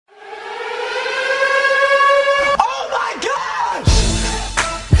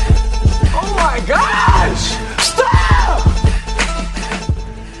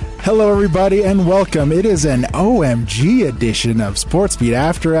Hello, everybody, and welcome. It is an OMG edition of SportsBeat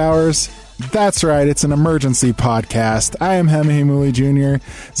After Hours. That's right, it's an emergency podcast. I am Hemi Mooley Jr.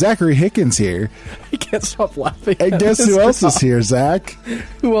 Zachary Hickens here. I can't stop laughing. And guess who else is here, Zach?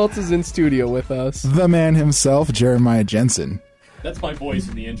 Who else is in studio with us? The man himself, Jeremiah Jensen. That's my voice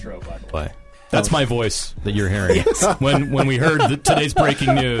in the intro, by the way. That's my voice that you're hearing. Yes. When we heard today's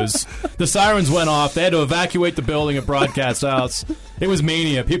breaking news, the sirens went off. They had to evacuate the building at Broadcast House. It was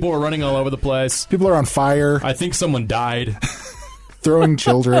mania. People were running all over the place. People are on fire. I think someone died. Throwing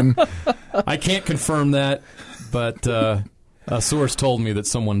children. I can't confirm that, but a source told me that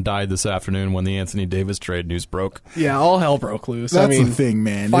someone died this afternoon when the Anthony Davis trade news broke. Yeah, all hell broke loose. That's the thing,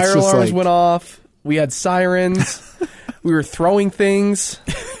 man. Fire it's just alarms went off. We had sirens. We were throwing things.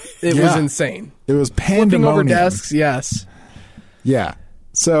 It was insane. It was pandemonium. Flipping over desks, yes. Yeah.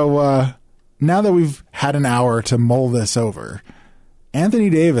 So now that we've had an hour to mull this over,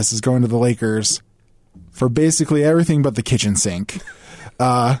 Anthony Davis is going to the Lakers for basically everything but the kitchen sink.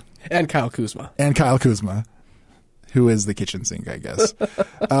 And Kyle Kuzma. And Kyle Kuzma, who is the kitchen sink, I guess.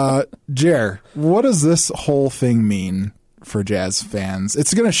 Jer, what does this whole thing mean for Jazz fans?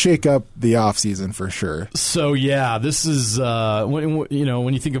 It's going to shake up the offseason for sure. So, yeah, this is, when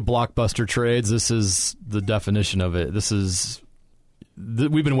you think of blockbuster trades, this is the definition of it. This is,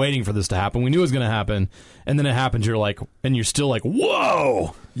 we've been waiting for this to happen. We knew it was going to happen, and then it happens, you're still like,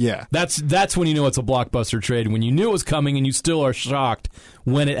 whoa! Yeah. That's when you know it's a blockbuster trade, when you knew it was coming and you still are shocked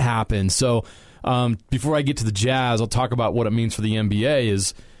when it happened. So, before I get to the Jazz, I'll talk about what it means for the NBA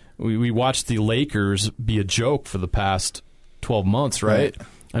is we watched the Lakers be a joke for the past 12 months, right?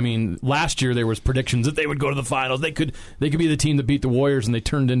 I mean, last year there was predictions that they would go to the finals. They could be the team that beat the Warriors, and they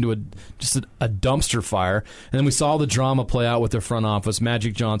turned into just a dumpster fire. And then we saw the drama play out with their front office,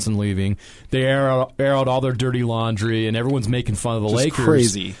 Magic Johnson leaving. They air out all their dirty laundry, and everyone's making fun of the Lakers.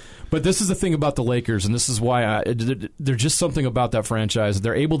 Crazy. But this is the thing about the Lakers, and this is why there's just something about that franchise.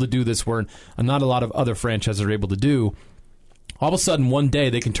 They're able to do this where not a lot of other franchises are able to do. All of a sudden, one day,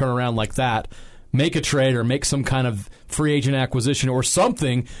 they can turn around like that, make a trade or make some kind of free agent acquisition or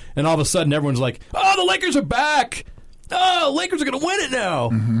something, and all of a sudden everyone's like, oh, the Lakers are back. Oh, Lakers are going to win it now.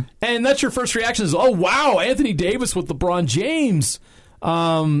 Mm-hmm. And that's your first reaction is, oh, wow, Anthony Davis with LeBron James.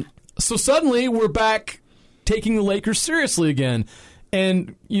 So suddenly we're back taking the Lakers seriously again.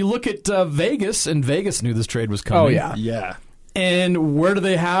 And you look at Vegas, and Vegas knew this trade was coming. Oh, yeah. Yeah. And where do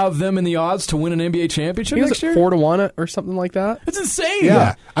they have them in the odds to win an NBA championship next year? 4-1 or something like that. It's insane.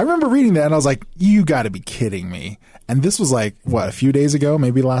 Yeah. I remember reading that, and I was like, you got to be kidding me. And this was like, what, a few days ago,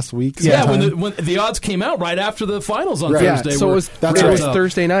 maybe last week? Yeah, when the odds came out right after the finals on Thursday. Yeah, so it was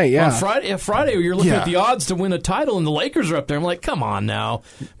Thursday night, yeah. On Friday, you're looking at the odds to win a title, and the Lakers are up there. I'm like, come on now.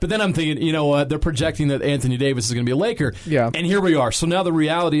 But then I'm thinking, you know what, they're projecting that Anthony Davis is going to be a Laker. Yeah. And here we are. So now the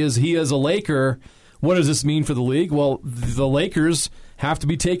reality is he is a Laker. What does this mean for the league? Well, the Lakers have to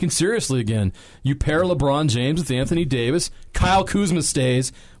be taken seriously again. You pair LeBron James with Anthony Davis. Kyle Kuzma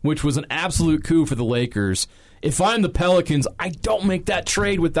stays, which was an absolute coup for the Lakers. If I'm the Pelicans, I don't make that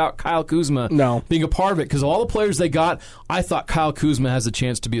trade without Kyle Kuzma being a part of it, because all the players they got, I thought Kyle Kuzma has a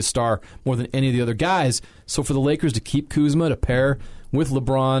chance to be a star more than any of the other guys. So for the Lakers to keep Kuzma, to pair with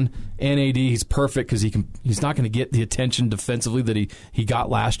LeBron and AD, he's perfect because he's not going to get the attention defensively that he got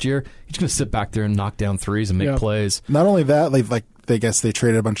last year. He's going to sit back there and knock down threes and make plays. Not only that, I guess they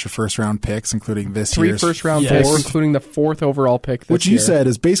traded a bunch of first-round picks, including this year's 3 first-round picks, including the 4th overall pick this which you said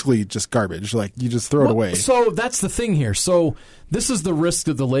is basically just garbage. Like, you just throw it away. So that's the thing here. So this is the risk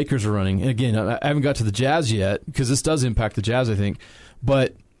that the Lakers are running. And again, I haven't got to the Jazz yet, because this does impact the Jazz, I think.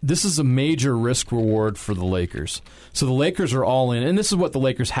 But this is a major risk-reward for the Lakers. So the Lakers are all in, and this is what the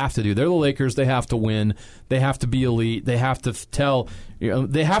Lakers have to do. They're the Lakers. They have to win. They have to be elite. They have to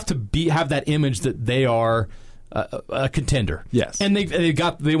they have to have that image that they are a contender. Yes. And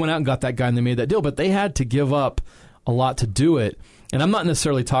they went out and got that guy, and they made that deal, but they had to give up a lot to do it. And I'm not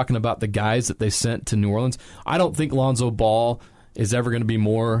necessarily talking about the guys that they sent to New Orleans. I don't think Lonzo Ball is ever going to be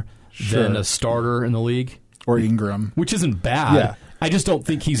more than a starter in the league. Or Ingram. Which isn't bad. Yeah. I just don't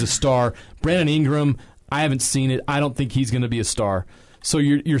think he's a star. Brandon Ingram, I haven't seen it. I don't think he's going to be a star. So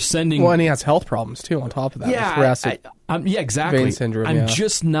you're sending. Well, and he has health problems too. On top of that, exactly. Vein syndrome. I'm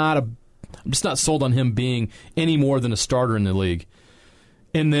just not sold on him being any more than a starter in the league.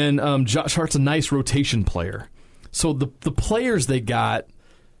 And then Josh Hart's a nice rotation player. So the players they got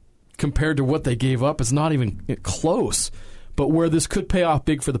compared to what they gave up is not even close. But where this could pay off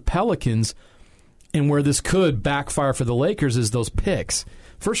big for the Pelicans, and where this could backfire for the Lakers, is those picks.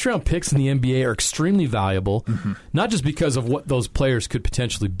 First-round picks in the NBA are extremely valuable, not just because of what those players could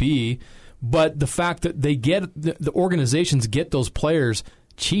potentially be, but the fact that they get the organizations get those players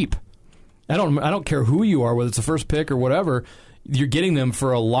cheap. I don't care who you are, whether it's the first pick or whatever. You're getting them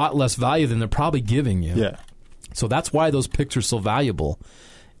for a lot less value than they're probably giving you. Yeah. So that's why those picks are so valuable.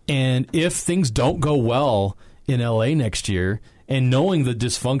 And if things don't go well in LA next year, and knowing the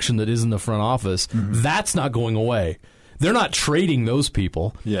dysfunction that is in the front office, that's not going away. They're not trading those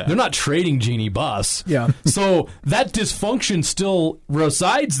people. Yeah. They're not trading Jeannie Buss. Yeah. So that dysfunction still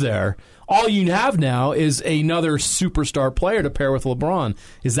resides there. All you have now is another superstar player to pair with LeBron.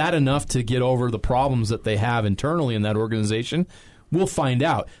 Is that enough to get over the problems that they have internally in that organization? We'll find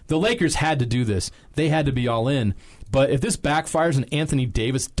out. The Lakers had to do this. They had to be all in. But if this backfires and Anthony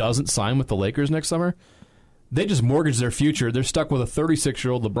Davis doesn't sign with the Lakers next summer, they just mortgage their future. They're stuck with a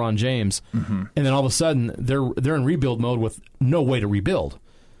 36-year-old LeBron James, and then all of a sudden they're in rebuild mode with no way to rebuild.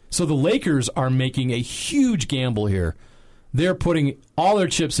 So the Lakers are making a huge gamble here. They're putting all their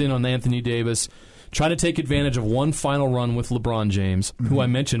chips in on Anthony Davis, trying to take advantage of one final run with LeBron James, who I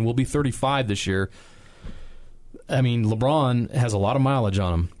mentioned will be 35 this year. I mean, LeBron has a lot of mileage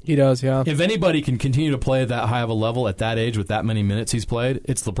on him. He does, yeah. If anybody can continue to play at that high of a level at that age with that many minutes he's played,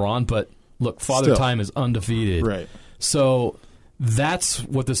 it's LeBron. But look, Father Time is undefeated. Right. So that's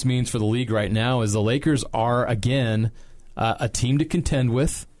what this means for the league right now is the Lakers are, again, a team to contend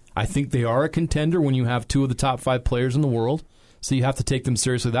with. I think they are a contender when you have two of the top 5 players in the world. So you have to take them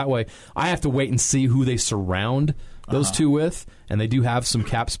seriously that way. I have to wait and see who they surround those two with, and they do have some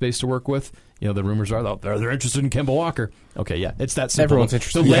cap space to work with. You know, the rumors are they're interested in Kemba Walker. Okay, yeah, it's that simple. Everyone's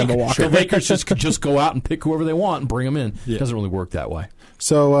interested in Kemba Walker. The Lakers just go out and pick whoever they want and bring them in. Yeah. It doesn't really work that way.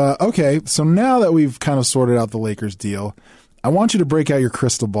 So, okay, so now that we've kind of sorted out the Lakers deal, I want you to break out your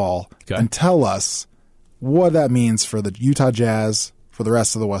crystal ball and tell us what that means for the Utah Jazz, for the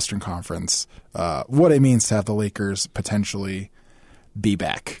rest of the Western Conference, what it means to have the Lakers potentially be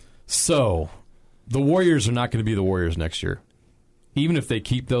back. So, the Warriors are not going to be the Warriors next year, even if they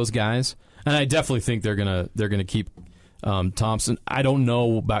keep those guys. And I definitely think they're gonna keep Thompson. I don't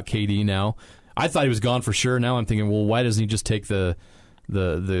know about KD now. I thought he was gone for sure. Now I'm thinking, well, why doesn't he just take the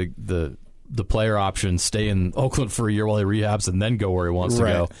player option, stay in Oakland for a year while he rehabs, and then go where he wants to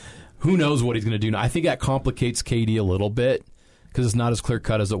go? Who knows what he's going to do now? I think that complicates KD a little bit because it's not as clear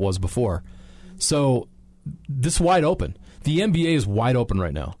cut as it was before. So this is wide open. The NBA is wide open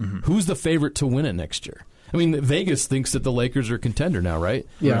right now. Who's the favorite to win it next year? I mean, Vegas thinks that the Lakers are a contender now, right?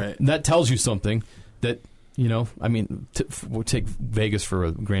 Yeah. Right. And that tells you something that, you know, I mean, we'll take Vegas for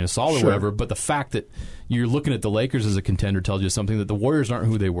a grain of salt or whatever, but the fact that you're looking at the Lakers as a contender tells you something, that the Warriors aren't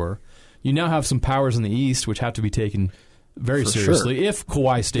who they were. You now have some powers in the East which have to be taken very seriously if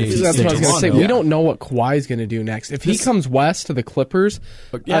Kawhi stays That's in what I was going to say. Toronto. We don't know what Kawhi's going to do next. If he comes west to the Clippers,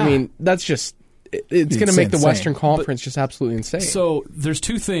 I mean, that's just... It's going to make the Western Conference just absolutely insane. So there's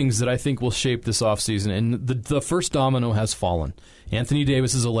two things that I think will shape this offseason, and the first domino has fallen. Anthony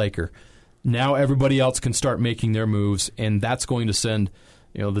Davis is a Laker. Now everybody else can start making their moves, and that's going to send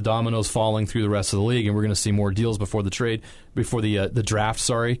the dominoes falling through the rest of the league, and we're going to see more deals before the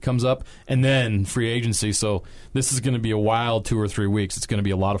draft comes up, and then free agency. So this is going to be a wild 2 or 3 weeks. It's going to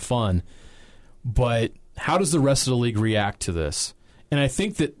be a lot of fun. But how does the rest of the league react to this? And I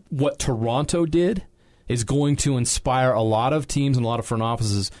think that what Toronto did is going to inspire a lot of teams and a lot of front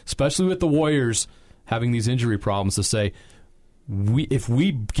offices, especially with the Warriors having these injury problems, to say, if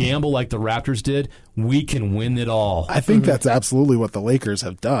we gamble like the Raptors did, we can win it all. I think that's absolutely what the Lakers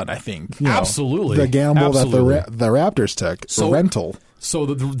have done, I think. Absolutely. The gamble that the Raptors took, the rental.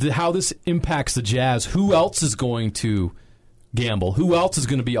 So how this impacts the Jazz, who else is going to gamble? Who else is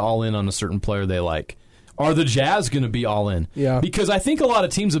going to be all in on a certain player they like? Are the Jazz going to be all in? Yeah. Because I think a lot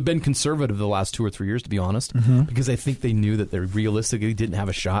of teams have been conservative the last 2 or 3 years, to be honest, because I think they knew that they realistically didn't have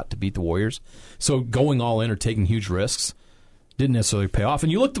a shot to beat the Warriors. So going all in or taking huge risks didn't necessarily pay off.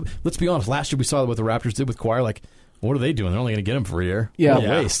 And let's be honest, last year we saw what the Raptors did with Kawhi. Like, what are they doing? They're only going to get him for a year. Yeah. What a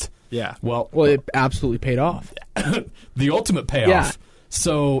waste. Yeah. Well, it absolutely paid off. The ultimate payoff. Yeah.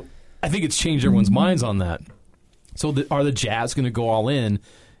 So I think it's changed everyone's minds on that. So are the Jazz going to go all in?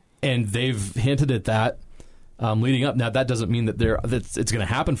 And they've hinted at that leading up. Now, that doesn't mean that it's going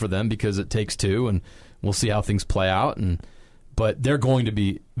to happen for them, because it takes two, and we'll see how things play out. But they're going to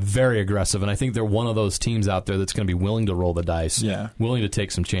be very aggressive, and I think they're one of those teams out there that's going to be willing to roll the dice, willing to take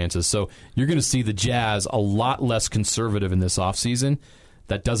some chances. So you're going to see the Jazz a lot less conservative in this offseason.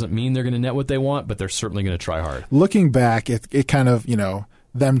 That doesn't mean they're going to net what they want, but they're certainly going to try hard. Looking back, it kind of,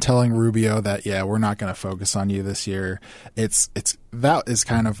 them telling Rubio that, we're not going to focus on you this year. That is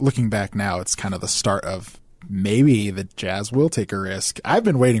kind of, looking back now, it's kind of the start of maybe the Jazz will take a risk. I've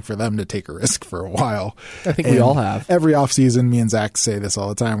been waiting for them to take a risk for a while. I think we all have. Every offseason, me and Zach say this all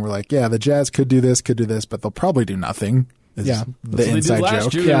the time. We're like, the Jazz could do this, but they'll probably do nothing. The inside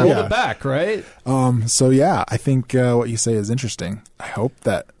joke. Year, they rolled it back, right? So yeah, I think what you say is interesting. I hope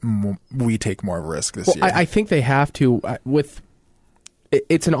that we take more of a risk this year. I think they have to.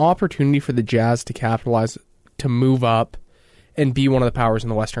 It's an opportunity for the Jazz to capitalize, to move up, and be one of the powers in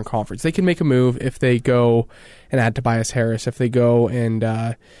the Western Conference. They can make a move if they go and add Tobias Harris, if they go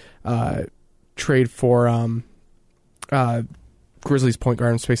and trade for Grizzlies point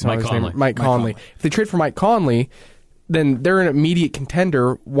guard, Mike Conley. If they trade for Mike Conley, then they're an immediate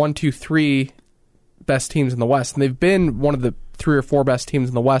contender, 1, 2, 3 best teams in the West. And they've been one of the 3 or 4 best teams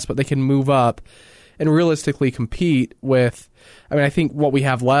in the West, but they can move up and realistically compete with, I think what we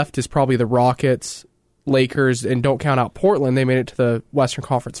have left is probably the Rockets, Lakers, and don't count out Portland. They made it to the Western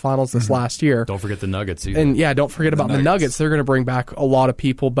Conference Finals this last year. Don't forget the Nuggets either. And don't forget about the Nuggets. They're going to bring back a lot of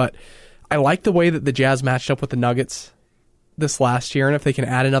people, but I like the way that the Jazz matched up with the Nuggets this last year, and if they can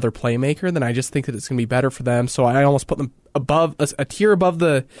add another playmaker, then I just think that it's going to be better for them. So I almost put them above a tier above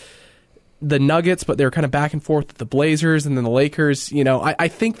the Nuggets, but they're kind of back and forth with the Blazers and then the Lakers. I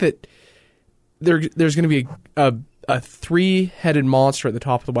think that there's going to be a 3-headed monster at the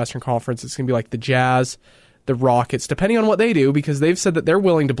top of the Western Conference. It's going to be like the Jazz, the Rockets, depending on what they do, because they've said that they're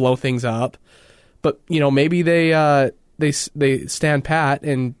willing to blow things up. But maybe they stand pat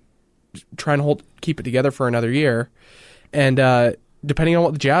and try and keep it together for another year. And depending on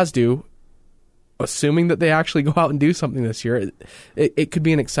what the Jazz do, assuming that they actually go out and do something this year, it could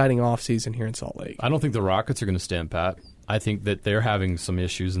be an exciting offseason here in Salt Lake. I don't think the Rockets are going to stand pat. I think that they're having some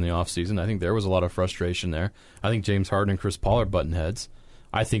issues in the offseason. I think there was a lot of frustration there. I think James Harden and Chris Paul are button heads.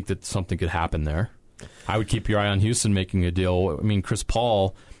 I think that something could happen there. I would keep your eye on Houston making a deal. Chris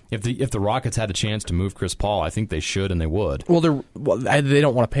Paul, if the Rockets had a chance to move Chris Paul, I think they should and they would. Well, they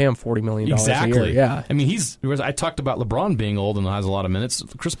don't want to pay him $40 million exactly. a year. Yeah. I talked about LeBron being old and has a lot of minutes.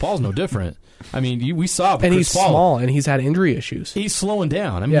 Chris Paul's no different. we saw and Chris he's Paul, small and he's had injury issues. He's slowing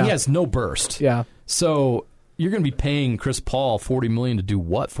down. He has no burst. Yeah. So you're going to be paying Chris Paul $40 million to do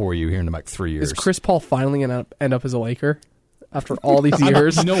what for you here in about 3 years? Is Chris Paul finally going to end up as a Laker after all these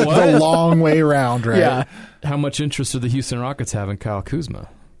years? You know what? The long way around, right? Yeah. How much interest do the Houston Rockets have in Kyle Kuzma?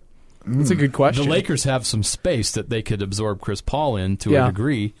 That's a good question. The Lakers have some space that they could absorb Chris Paul in to a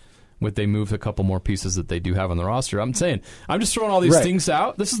degree. Would they move a couple more pieces that they do have on the roster? I'm just throwing all these things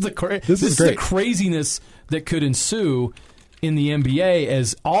out. This is the craziness that could ensue in the NBA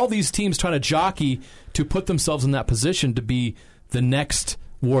as all these teams try to jockey to put themselves in that position to be the next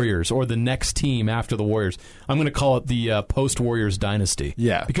Warriors or the next team after the Warriors. I'm going to call it the post-Warriors dynasty.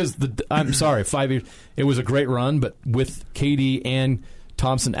 Yeah. Because, I'm sorry, 5 years, it was a great run, but with KD and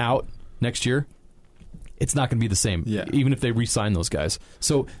Thompson out next year, it's not going to be the same, even if they re-sign those guys.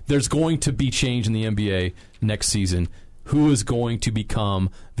 So there's going to be change in the NBA next season. Who is going to become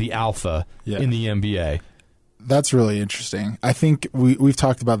the alpha in the NBA? That's really interesting. I think we've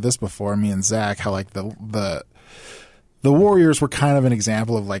talked about this before, me and Zach, how like the Warriors were kind of an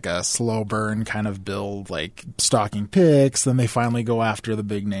example of like a slow burn kind of build, like stocking picks, then they finally go after the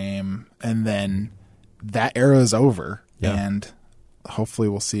big name, and then that era is over, and hopefully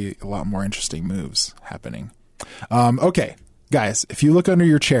we'll see a lot more interesting moves happening. Okay, guys, if you look under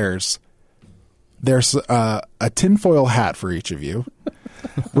your chairs, there's a tinfoil hat for each of you.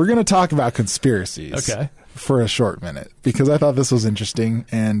 We're going to talk about conspiracies. Okay. For a short minute, because I thought this was interesting,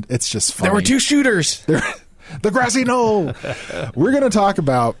 and it's just funny. There were 2 shooters. The grassy knoll. We're going to talk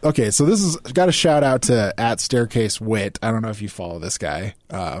about, so this is, got a shout out to @StaircaseWit. I don't know if you follow this guy.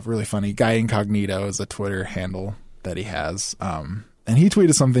 Really funny. Guy Incognito is a Twitter handle that he has. And he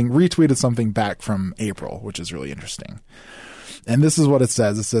retweeted something back from April, which is really interesting. And this is what it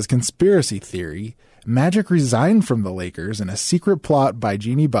says. It says, conspiracy theory. Magic resigned from the Lakers in a secret plot by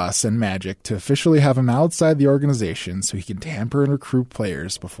Jeannie Buss and Magic to officially have him outside the organization so he can tamper and recruit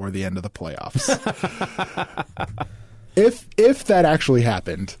players before the end of the playoffs. If that actually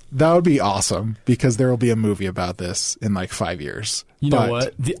happened, that would be awesome, because there will be a movie about this in like 5 years. You know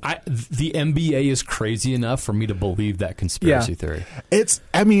what? The NBA is crazy enough for me to believe that conspiracy theory.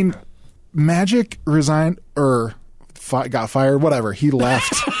 Magic resigned or got fired, whatever. He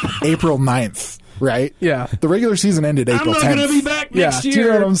left April 9th. Right? Yeah. The regular season ended April 10th. I'm not going to be back next year. Do you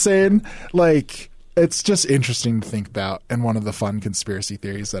know what I'm saying? Like, it's just interesting to think about, and one of the fun conspiracy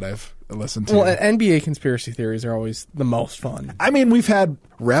theories that I've listened to. Well, NBA conspiracy theories are always the most fun. We've had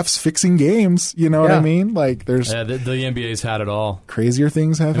refs fixing games, you know what I mean? Like, there's... the NBA's had it all. Crazier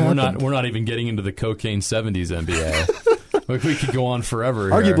things have happened. We're not even getting into the cocaine 70s NBA. We could go on forever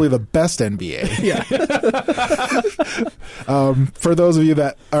here. Arguably the best NBA. Yeah. For those of you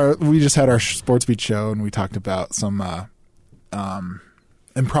that we just had our Sports Beat show, and we talked about some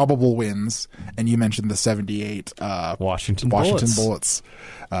improbable wins, and you mentioned the 78 Washington Bullets.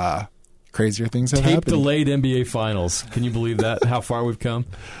 Crazier things have happened. Tape-delayed NBA Finals. Can you believe that? How far we've come?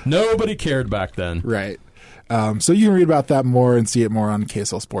 Nobody cared back then. Right. So you can read about that more and see it more on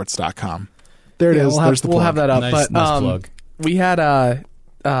KSLSports.com. There it is. There's the plug. We'll have that up. Nice plug. We had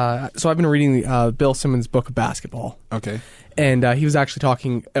so I've been reading Bill Simmons' book of basketball. Okay. And he was actually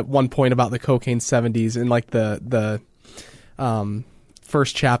talking at one point about the cocaine 70s in like the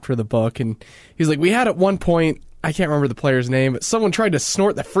first chapter of the book, and he's like, we had at one point, I can't remember the player's name, but someone tried to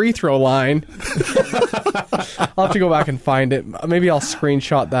snort the free throw line. I'll have to go back and find it. Maybe I'll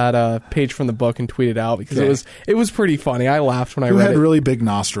screenshot that page from the book and tweet it out because it was pretty funny. I laughed when I read it. Who had really big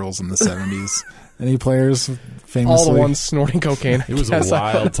nostrils in the 70s? Any players famously? All the ones snorting cocaine. It was a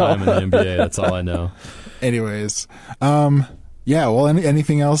wild time in the NBA. That's all I know. Anyways, yeah. Well,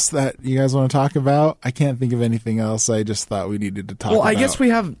 anything else that you guys want to talk about? I can't think of anything else. I just thought we needed to talk. Well, I guess we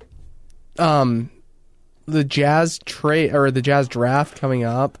have the Jazz trade or the Jazz draft coming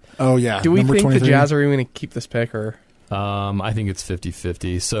up. Oh yeah. Do we think 23? The Jazz are going to keep this pick or? I think it's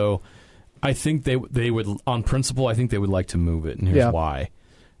 50-50. So I think they would, on principle, I think they would like to move it, and here's why: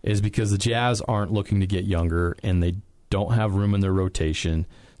 is because the Jazz aren't looking to get younger and they don't have room in their rotation.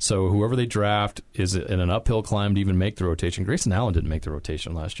 So whoever they draft is in an uphill climb to even make the rotation. Grayson Allen didn't make the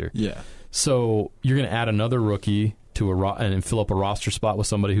rotation last year. Yeah. So you're going to add another rookie to and fill up a roster spot with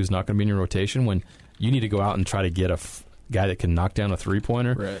somebody who's not going to be in your rotation when you need to go out and try to get a guy that can knock down a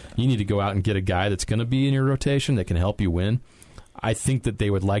three-pointer. Right. You need to go out and get a guy that's going to be in your rotation that can help you win. I think that they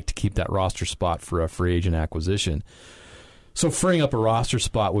would like to keep that roster spot for a free agent acquisition. So freeing up a roster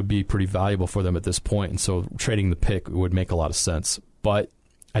spot would be pretty valuable for them at this point, and so trading the pick would make a lot of sense. But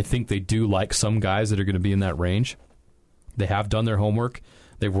I think they do like some guys that are going to be in that range. They have done their homework.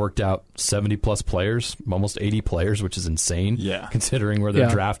 They've worked out 70-plus players, almost 80 players, which is insane considering where they're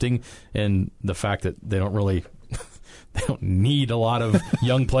drafting and the fact that they don't really they don't need a lot of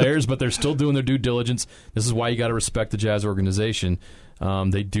young players, but they're still doing their due diligence. This is why you got to respect the Jazz organization.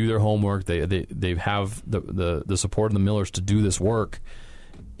 They do their homework. They have the support of the Millers to do this work,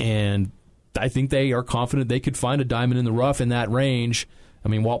 and I think they are confident they could find a diamond in the rough in that range. I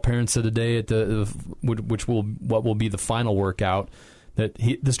mean, Walt Perrin said today at what will be the final workout that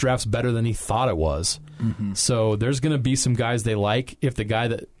this draft's better than he thought it was. Mm-hmm. So there's going to be some guys they like. If the guy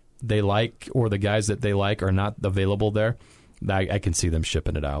that they like or the guys that they like are not available there, I can see them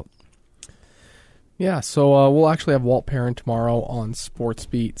shipping it out. Yeah, so we'll actually have Walt Perrin tomorrow on Sports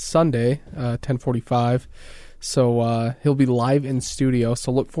Beat Sunday, 10:45. So he'll be live in studio,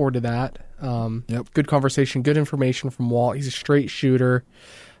 so look forward to that. Good conversation, good information from Walt. He's a straight shooter.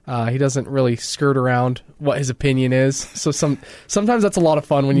 He doesn't really skirt around what his opinion is. So sometimes that's a lot of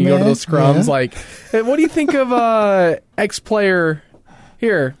fun when you go to those scrums. Like, hey, what do you think of X player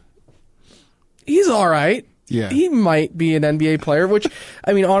here? He's all right. Yeah. He might be an NBA player, which,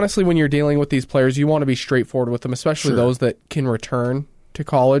 I mean, honestly, when you're dealing with these players, you want to be straightforward with them, especially those that can return to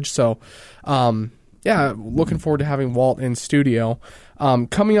college. So, looking forward to having Walt in studio.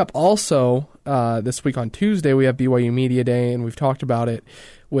 Coming up also this week on Tuesday, we have BYU Media Day, and we've talked about it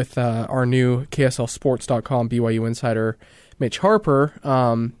with our new KSLSports.com BYU insider, Mitch Harper.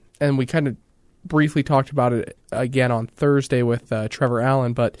 And we kind of briefly talked about it again on Thursday with Trevor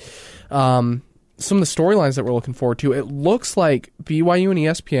Allen, but some of the storylines that we're looking forward to, it looks like BYU and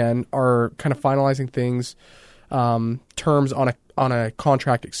ESPN are kind of finalizing things, terms on a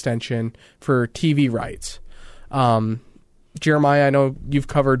contract extension for TV rights. Jeremiah, I know you've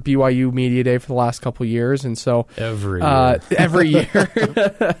covered BYU Media Day for the last couple of years, and so every year.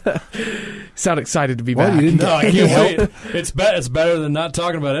 Sound excited to be back. No, I can't wait. It's better than not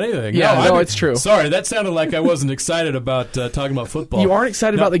talking about anything. Yeah, it's true. Sorry, that sounded like I wasn't excited about talking about football. You aren't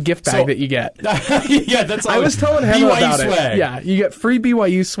excited about the gift bag that you get. Yeah, that's. I was telling him BYU about swag. It. Yeah, you get free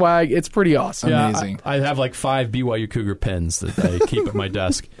BYU swag. It's pretty awesome. Yeah, amazing. I have like 5 BYU Cougar pens that I keep at my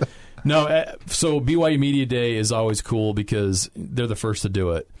desk. No, so BYU Media Day is always cool because they're the first to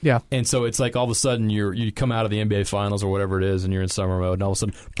do it. Yeah. And so it's like all of a sudden you come out of the NBA Finals or whatever it is and you're in summer mode and all of a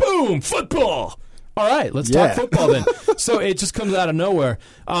sudden, boom, football! All right, let's talk football then. So it just comes out of nowhere.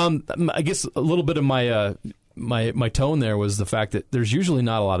 I guess a little bit of my my tone there was the fact that there's usually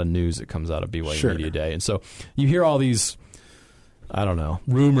not a lot of news that comes out of BYU Media Day. And so you hear all these I don't know,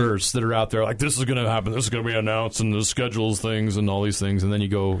 rumors that are out there like this is going to happen, this is going to be announced, and the schedules things and all these things, and then you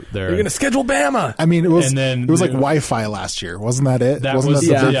go there. You're going to schedule Bama. I mean, it was like Wi-Fi last year, wasn't that it? Wasn't that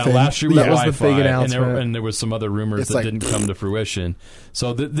the big thing? Last year was Wi-Fi, the big announcement, and there was some other rumors that didn't come to fruition.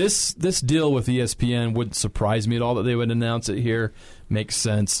 So this deal with ESPN wouldn't surprise me at all that they would announce it here. Makes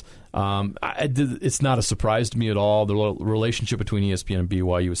sense. It's not a surprise to me at all. The relationship between ESPN and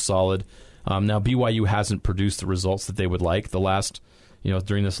BYU is solid. Now BYU hasn't produced the results that they would like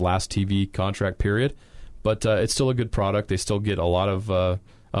during this last TV contract period, but it's still a good product. They still get a lot of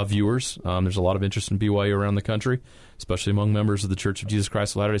viewers. There's a lot of interest in BYU around the country, especially among members of the Church of Jesus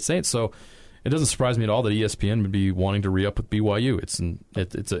Christ of Latter-day Saints. So it doesn't surprise me at all that ESPN would be wanting to re-up with BYU.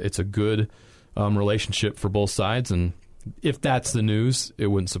 It's a good relationship for both sides, and if that's the news, it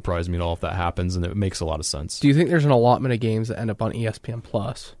wouldn't surprise me at all if that happens, and it makes a lot of sense. Do you think there's an allotment of games that end up on ESPN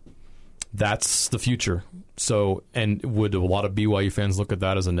Plus? That's the future. So, and would a lot of BYU fans look at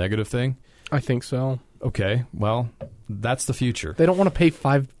that as a negative thing? I think so. Okay, well, that's the future. They don't want to pay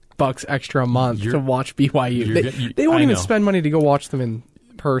 $5 extra a month to watch BYU. They won't even spend money to go watch them in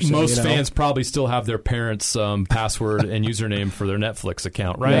person. Most fans probably still have their parents' password and username for their Netflix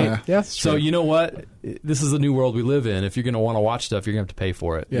account, right? Yeah. So you know what? This is the new world we live in. If you're going to want to watch stuff, you're going to have to pay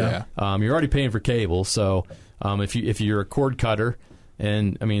for it. Yeah. You're already paying for cable, so if you're a cord cutter.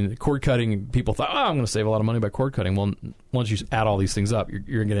 And, I mean, cord cutting, people thought, I'm going to save a lot of money by cord cutting. Well, once you add all these things up,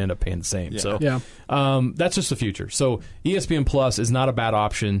 you're going to end up paying the same. Yeah. So that's just the future. So ESPN Plus is not a bad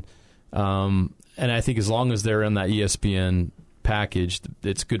option. And I think as long as they're in that ESPN package,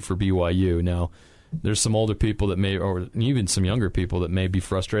 it's good for BYU. Now, there's some older people that may, or even some younger people that may be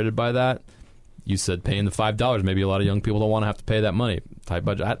frustrated by that. You said paying the $5. Maybe a lot of young people don't want to have to pay that money. Tight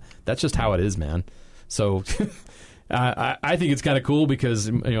budget. That's just how it is, man. So... I think it's kind of cool because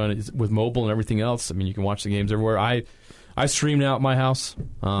with mobile and everything else, I mean, you can watch the games everywhere. I stream now at my house.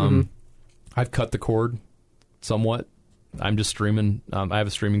 I've cut the cord somewhat. I'm just streaming. I have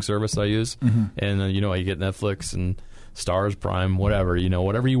a streaming service I use, and you get Netflix and Stars, Prime, whatever.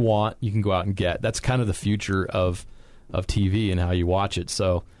 Whatever you want, you can go out and get. That's kind of the future of TV and how you watch it.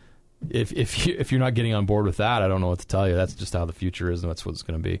 So if you're not getting on board with that, I don't know what to tell you. That's just how the future is, and that's what it's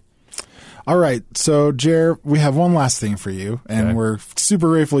going to be. All right, so Jer, we have one last thing for you, and we're super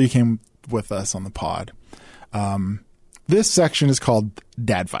grateful you came with us on the pod. This section is called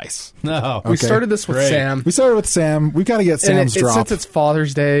Dadvice. No, okay? We started this with Sam. We've got to get Sam's drop. Since it's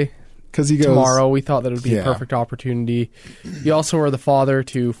Father's Day tomorrow, we thought that it would be a perfect opportunity. You also are the father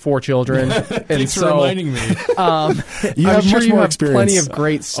to 4 children. Thanks for reminding me. You have much more experience. Plenty of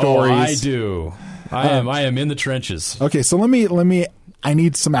great stories. I do. I am in the trenches. Okay, so let me. I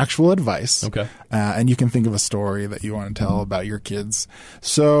need some actual advice. Okay. And you can think of a story that you want to tell about your kids.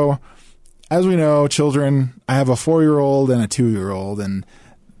 So, as we know, children, I have a 4-year-old and a 2-year-old, and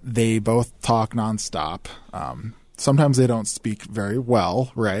they both talk nonstop. Sometimes they don't speak very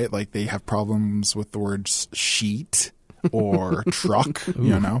well, right? Like they have problems with the words sheet or truck,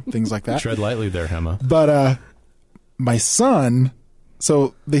 things like that. Tread lightly there, Hema. But my son...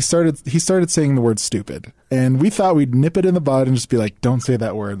 So he started saying the word stupid, and we thought we'd nip it in the bud and just be like, don't say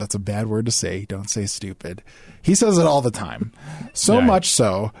that word. That's a bad word to say. Don't say stupid. He says it all the time. So much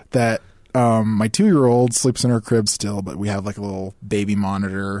so that my 2-year-old sleeps in her crib still, but we have like a little baby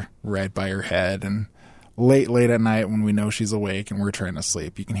monitor right by her head. And late at night when we know she's awake and we're trying to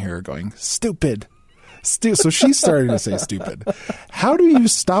sleep, you can hear her going, stupid. So she's starting to say stupid. How do you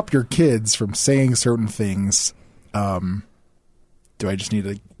stop your kids from saying certain things? Do I just need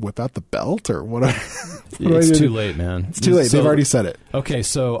to whip out the belt or what? It's too late, man. It's too late. They've already said it. Okay,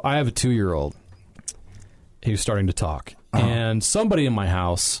 so I have a 2-year-old. He was starting to talk. And somebody in my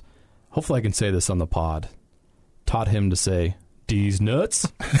house, hopefully I can say this on the pod, taught him to say, "D's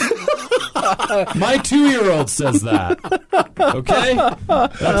nuts." My 2-year-old says that. Okay?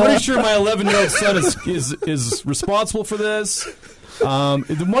 I'm pretty sure my 11-year-old son is responsible for this. One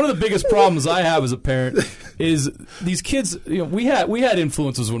of the biggest problems I have as a parent is these kids. We had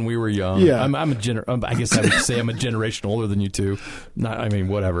influences when we were young. Yeah. I guess I would say I'm a generation older than you two.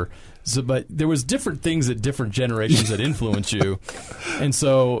 Whatever. So, but there was different things at different generations that influence you, and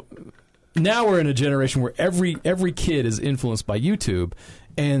so now we're in a generation where every kid is influenced by YouTube.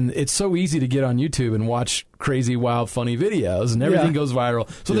 And it's so easy to get on YouTube and watch crazy, wild, funny videos, and everything goes viral.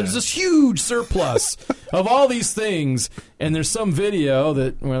 So there's this huge surplus of all these things, and there's some video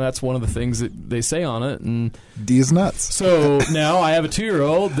that's one of the things that they say on it. And D's nuts. So now I have a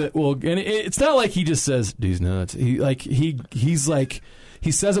 2-year-old that will, and it's not like he just says D's nuts. He's like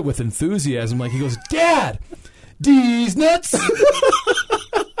he says it with enthusiasm. Like he goes, "Dad, D's nuts."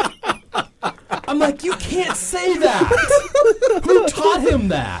 I'm like, you can't say that. Who taught him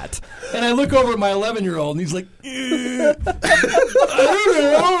that? And I look over at my 11-year-old, and he's like, I don't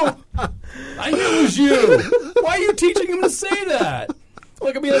know. I knew it was you. Why are you teaching him to say that?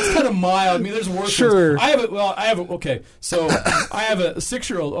 Like, I mean, that's kind of mild. I mean, there's worse Sure. ones. Okay. So I have a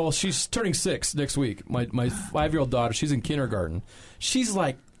 6-year-old. Oh, she's turning 6 next week. My 5-year-old daughter, she's in kindergarten. She's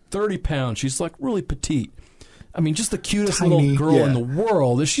like 30 pounds. She's like really petite. I mean, just the cutest little girl in the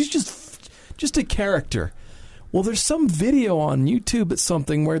world. She's just a character. Well, there's some video on YouTube at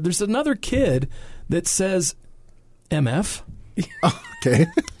something where there's another kid that says MF. Okay.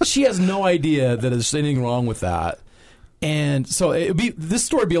 She has no idea that there's anything wrong with that. And so this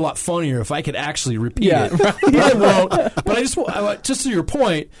story would be a lot funnier if I could actually repeat it. Right. But I won't. But just to your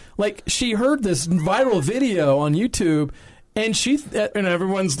point, like, she heard this viral video on YouTube, and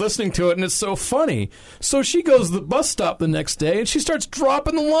everyone's listening to it, and it's so funny. So she goes to the bus stop the next day, and she starts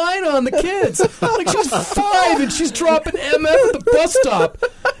dropping the line on the kids. Like, she's 5, and she's dropping MF at the bus stop.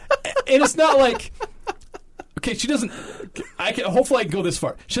 And it's not like, okay, she doesn't, hopefully I can go this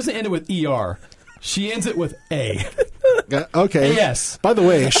far. She doesn't end it with ER. She ends it with A. Okay. Yes. By the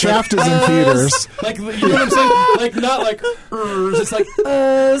way, Shaft is in theaters. Like, you know what I'm saying? Like, not like it's like what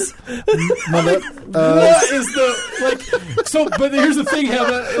is the like? So, but here's the thing,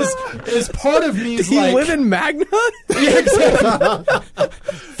 Hannah, is part of me is Did like, he live in Magna? Yeah, exactly.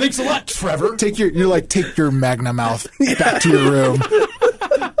 Thanks a lot, Trevor. Take your Magna mouth back to your room.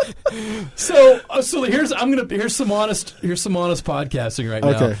 So here's some honest podcasting right now.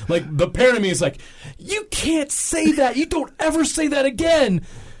 Okay. Like, the parent of me is like, you can't say that. You don't ever say that again.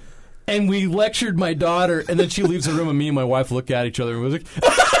 And we lectured my daughter, and then she leaves the room, and me and my wife look at each other, and we're like,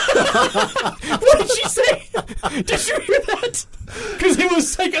 what did she say? Did you hear that? Because it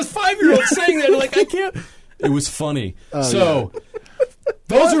was like a 5-year-old saying that. Like, I can't. It was funny.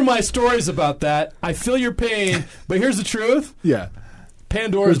 Those are my stories about that. I feel your pain, but here's the truth. Yeah.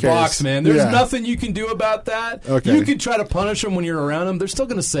 Pandora's box, man. There's nothing you can do about that. Okay. You can try to punish them when you're around them. They're still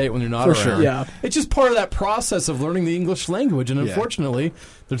going to say it when you're not around. Sure. Yeah. It's just part of that process of learning the English language. And unfortunately,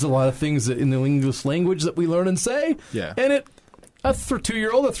 there's a lot of things in the English language that we learn and say. Yeah. And a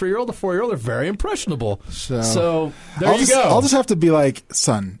 2-year-old, a 3-year-old, a 4-year-old are very impressionable. So there you go. I'll just have to be like,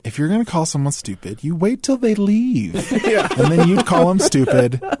 son, if you're going to call someone stupid, you wait till they leave. And then you call them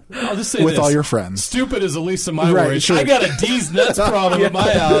stupid. I'll just say with all your friends. Stupid is the least of my worries. Sure. I got a D's nuts problem at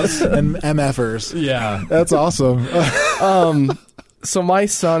my house. And MFers. Yeah. That's awesome. So my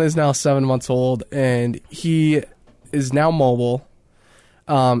son is now 7 months old, and he is now mobile.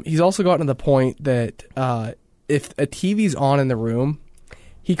 He's also gotten to the point that if a TV's on in the room,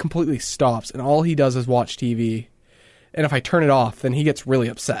 he completely stops, and all he does is watch TV. And if I turn it off, then he gets really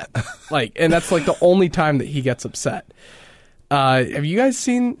upset. And that's like the only time that he gets upset. Have you guys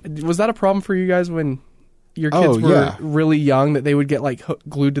seen? Was that a problem for you guys when your kids were really young, that they would get like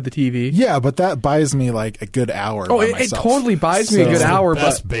glued to the TV? Yeah, but that buys me like a good hour. Oh, it totally buys me a good hour,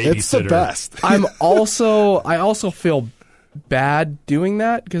 but it's the best. I also feel bad doing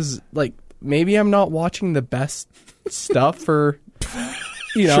that because like maybe I'm not watching the best stuff for.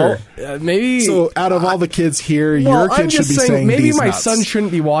 Maybe. So, out of all the kids here, your kid should be saying maybe these my nuts. son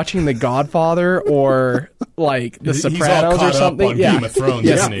shouldn't be watching The Godfather or like The Sopranos he's all caught or something. Up on Game of Thrones,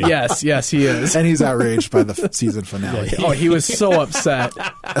 isn't he? Yes, he is. And he's outraged by the season finale. Oh, he was so upset.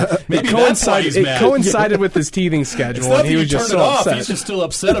 Maybe it coincided with his teething schedule, and he was just so upset. He's just still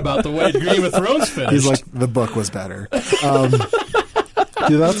upset about the way Game of Thrones finished. He's like, the book was better.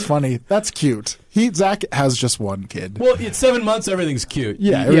 Dude, that's funny. That's cute. Zach has just one kid. Well, at 7 months, everything's cute.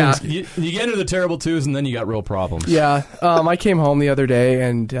 Yeah. You get into the terrible twos, and then you got real problems. Yeah. I came home the other day,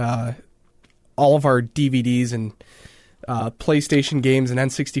 and all of our DVDs and PlayStation games and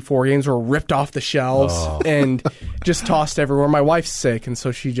N64 games were ripped off the shelves and just tossed everywhere. My wife's sick, and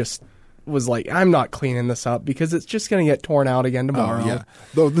so she just was like, I'm not cleaning this up because it's just going to get torn out again tomorrow. Oh, yeah.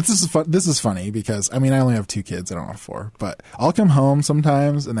 Though this is funny because I mean I only have 2 kids. I don't have 4, but I'll come home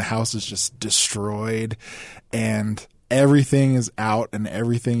sometimes and the house is just destroyed and everything is out and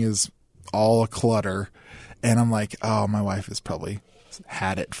everything is all a clutter, and I'm like, oh, my wife has probably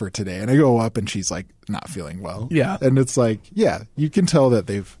had it for today, and I go up and she's like not feeling well. Yeah, and it's like, yeah, you can tell that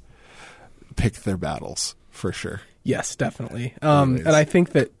they've picked their battles for sure. Yes, definitely. And I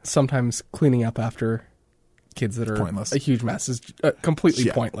think that sometimes cleaning up after kids that are pointless. A huge mess is completely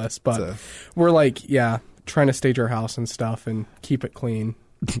pointless. But we're like, trying to stage our house and stuff and keep it clean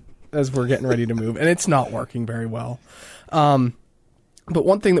as we're getting ready to move. And it's not working very well. But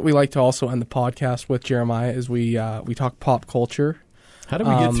one thing that we like to also end the podcast with, Jeremiah, is we talk pop culture. How did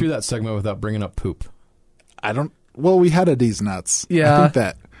we get through that segment without bringing up poop? Well, we had a D's nuts. Yeah. I think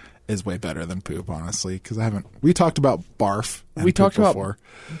that is way better than poop, honestly, because we talked about barf and We poop talked about before.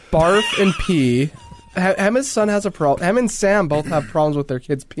 barf and pee. Him and son has a problem. Him and Sam both have problems with their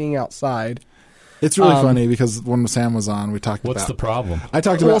kids peeing outside. It's really funny because when Sam was on, we talked What's about... the problem? I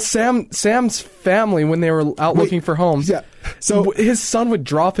talked Well, about... Sam's family, when they were out looking for homes, Yeah. So his son would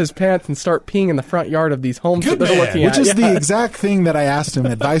drop his pants and start peeing in the front yard of these homes Good that they're man. looking which at. is the exact thing that I asked him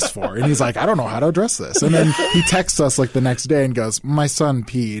advice for. And he's like, I don't know how to address this. And then he texts us like the next day and goes, my son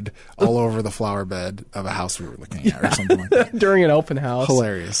peed all over the flower bed of a house we were looking at or something like that. during an open house.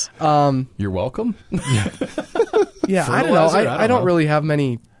 Hilarious. You're welcome. Yeah, I don't know. Fertilizer? I don't know. really have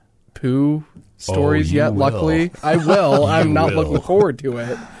many poo stories you yet, will. luckily. I will. I'm not will. looking forward to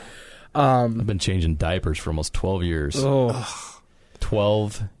it. I've been changing diapers for almost 12 years. Oh,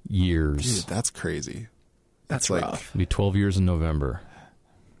 12 years. Dude, that's crazy. that's like rough. It'll be 12 years in November.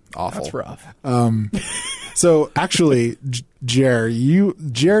 awful. That's rough. So actually, Jer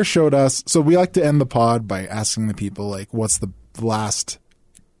showed us. So we like to end the pod by asking the people like, what's the last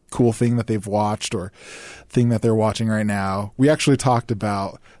cool thing that they've watched or thing that they're watching right now. We actually talked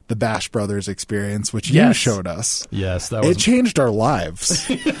about the Bash Brothers experience, which you Yes. showed us. Yes, that was It changed our lives.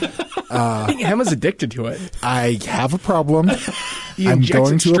 I think Emma's addicted to it. I have a problem. He I'm injects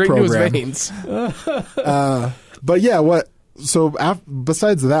going it to a straight into his program. veins. But yeah, what? So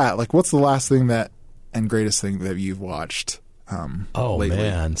besides that, like, what's the last thing that and greatest thing that you've watched? Lately?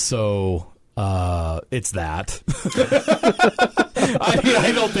 Man, so it's that.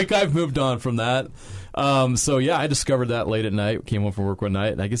 I don't think I've moved on from that. So yeah, I discovered that late at night. Came home from work one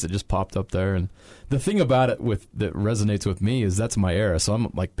night, and I guess it just popped up there. And the thing about it that resonates with me is that's my era. So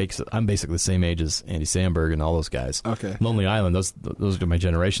I'm basically the same age as Andy Samberg and all those guys. Okay. Lonely Island. Those are my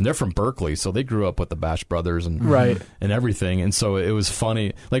generation. They're from Berkeley, so they grew up with the Bash Brothers and Right. and everything. And so it was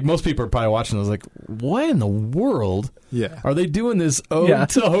funny. Like most people are probably watching. I was like, what in the world? Yeah. Are they doing this ode Yeah.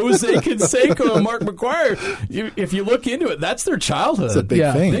 to Jose Canseco and Mark McGuire? If you look into it, that's their childhood. It's a big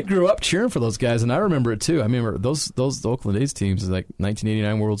Yeah. thing. They grew up cheering for those guys, and I remember it too. I remember those Oakland A's teams, like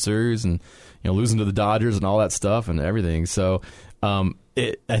 1989 World Series, and losing to the Dodgers and all that stuff and everything. So I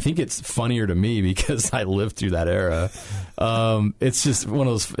think it's funnier to me because I lived through that era. It's just one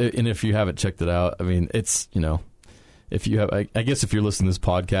of those. And if you haven't checked it out, I mean, it's If you have, I guess, if you're listening to this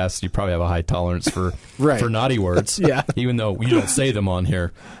podcast, you probably have a high tolerance for Right. for naughty words. Yeah. Even though you don't say them on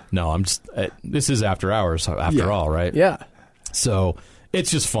here. No, I'm just. This is after hours, after all, right? Yeah. So it's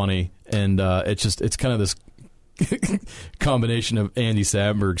just funny, and it's kind of this combination of Andy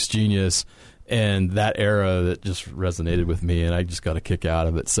Samberg's genius and that era that just resonated with me, and I just got a kick out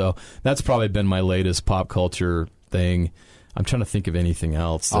of it. So that's probably been my latest pop culture thing. I'm trying to think of anything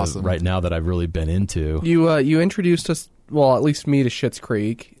else right now that I've really been into. You introduced us, well, at least me, to Schitt's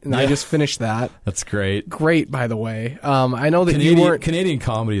Creek, and I just finished that. That's great. Great, by the way. I know that Canadian, you weren't. Canadian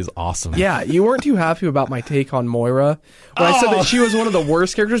comedy is awesome. Yeah, you weren't too happy about my take on Moira. When I said that she was one of the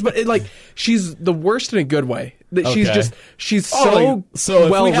worst characters, but she's the worst in a good way. That Okay. she's Oh, so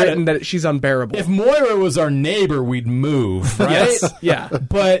if well we had written that she's unbearable. If Moira was our neighbor, we'd move, right? Yes. Yeah.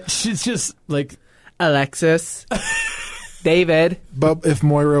 But she's just like Alexis, David. But if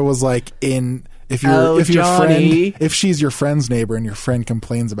Moira was like if your Johnny. friend, if she's your friend's neighbor and your friend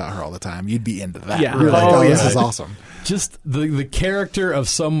complains about her all the time, you'd be into that. Yeah. You're like, Oh, this yeah. is awesome. just the character of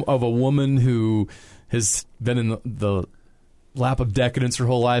a woman who has been in the lap of decadence her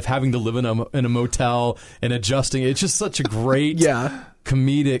whole life, having to live in a motel and adjusting. It's just such a great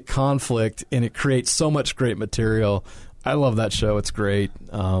comedic conflict, and it creates so much great material. I love that show. It's great.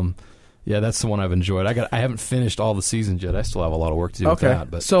 Yeah, that's the one I've enjoyed. I haven't finished all the seasons yet. I still have a lot of work to do with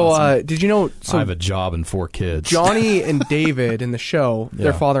that. But So, did you know? So I have a job and 4 kids. Johnny and David in the show,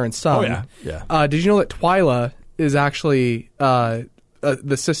 their father and son. Oh, yeah. Did you know that Twyla is actually the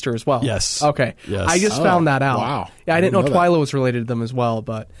sister as well? Yes. Okay. Yes. I just found that out. Wow. Yeah, I didn't know that. Twyla was related to them as well,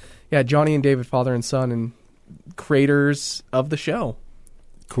 but yeah, Johnny and David, father and son, and creators of the show.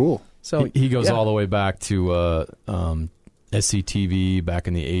 Cool. So He goes all the way back to SCTV back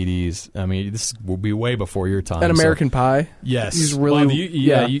in the 80s. I mean, this will be way before your time. An American Pie. Yes. He's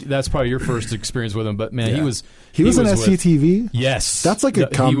really that's probably your first experience with him. But man, he was in with- SCTV. Yes, That's like a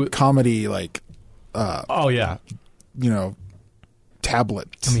comedy, like oh yeah. tablet.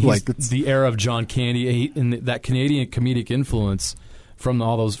 I mean, like he's the era of John Candy and that Canadian comedic influence from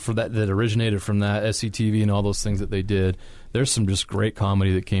all those that originated from that SCTV and all those things that they did. There's some just great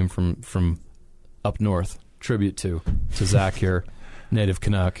comedy that came from up north. Tribute to Zach here. native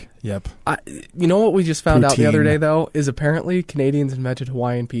Canuck. Yep. You know what we just found out the other Poutine. day, though, is apparently Canadians invented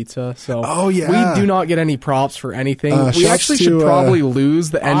Hawaiian pizza. So Oh, yeah. we do not get any props for anything. We shouts actually to, should probably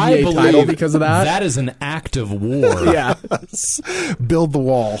lose the I NBA title believe because of that. That is an act of war. Yeah. Build the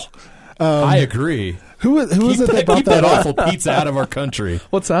wall. I agree. Who was it that brought Keep that that up? awful pizza out of our country.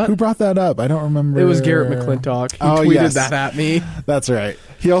 What's that? Who brought that up? I don't remember. It was Garrett McClintock. He tweeted yes. that at me. That's right.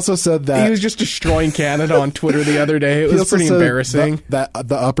 He also said that He was just destroying Canada on Twitter the other day. It he was also pretty said embarrassing. That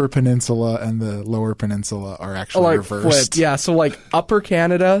the Upper Peninsula and the Lower Peninsula are actually Like reversed. flipped. Yeah, so like Upper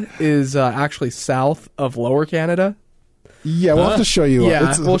Canada is actually south of Lower Canada. Yeah, we'll have to show you. Yeah,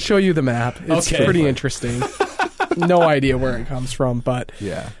 It's- we'll show you the map. It's Okay. pretty interesting. No idea where it comes from, but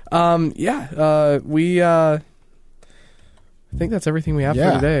yeah. we I think that's everything we have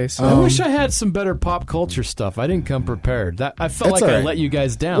Yeah. for today. So I wish I had some better pop culture stuff. I didn't come prepared. That I felt It's like all I right. let you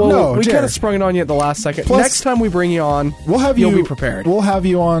guys down. well, No, we Jared. kind of sprung it on you at the last second. Plus- Next time we bring you on, We'll have you'll you be prepared. We'll have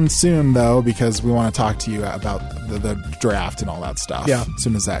you on soon though, because we want to talk to you about the draft and all that stuff. Yeah. As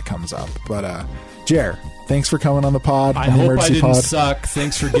soon as that comes up. But Jer, thanks for coming on the pod. I on the hope I Emergency didn't pod. suck.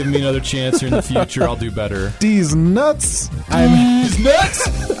 Thanks for giving me another chance here in the future. I'll do better. D's nuts. These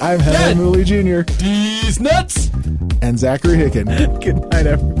nuts! I'm Henry Dead. Mooley Jr. These nuts! and Zachary Hicken. Good night,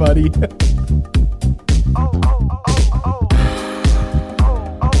 everybody. Oh, oh.